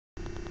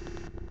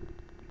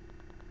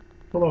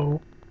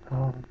Hello.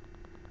 Uh,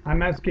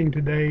 I'm asking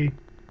today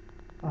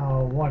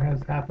what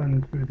has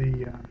happened to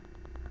the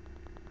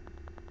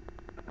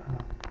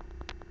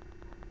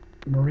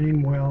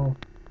Marine Well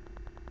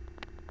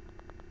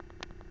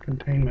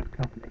Containment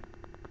Company.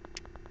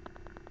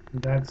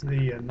 That's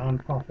the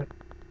nonprofit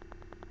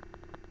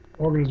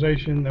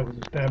organization that was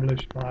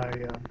established by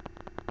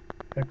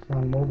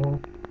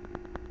ExxonMobil,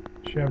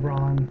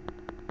 Chevron,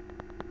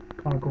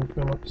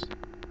 ConocoPhillips,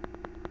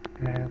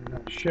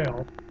 and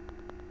Shell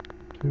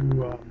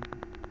to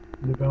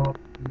develop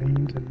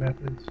means and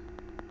methods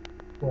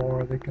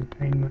for the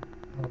containment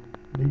of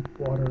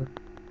deepwater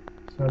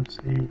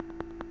subsea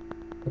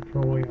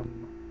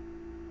petroleum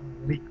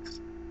leaks.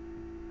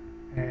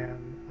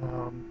 And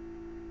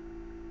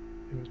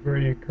it was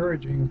very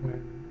encouraging when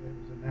it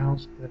was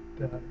announced that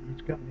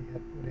each company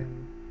had put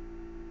in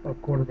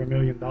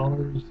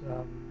 $250,000,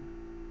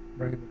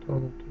 bringing the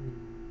total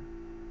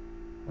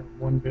to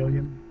 $1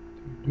 billion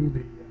to do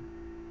the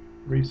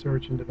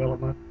research and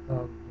development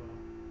of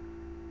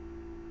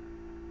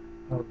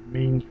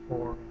means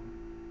for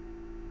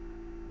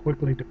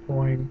quickly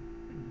deploying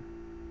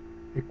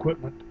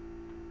equipment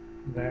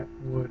that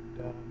would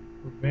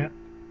prevent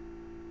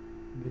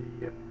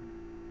the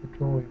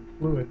petroleum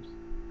fluids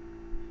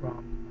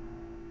from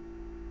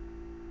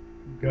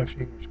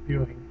gushing or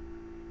spewing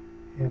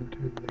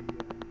into the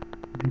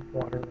deep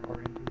water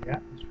or into the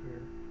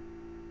atmosphere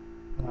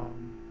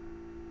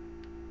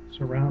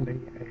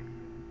surrounding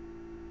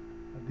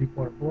a deep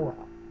water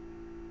blowout.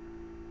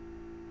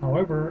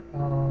 However,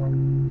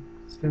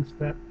 since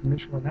that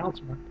initial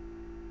announcement,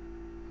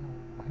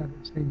 I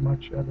haven't seen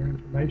much other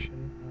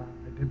information.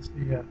 I did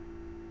see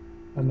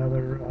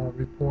another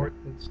report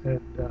that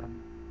said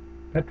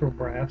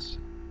Petrobras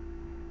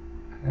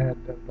had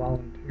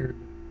volunteered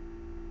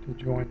to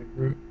join the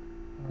group,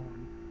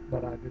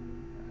 but I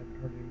haven't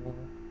heard any more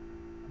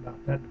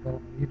about that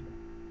development either.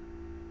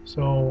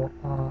 So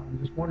I'm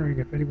just wondering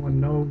if anyone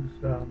knows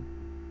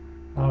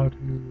how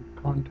to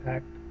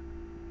contact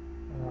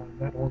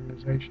that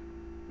organization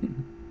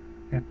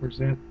and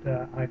present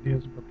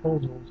ideas and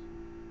proposals.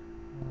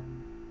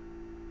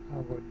 I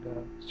would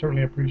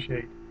certainly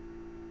appreciate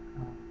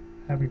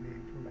having the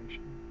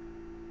information.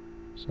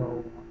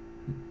 So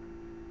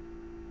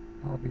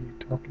I'll be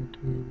talking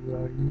to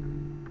you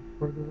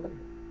further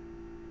later.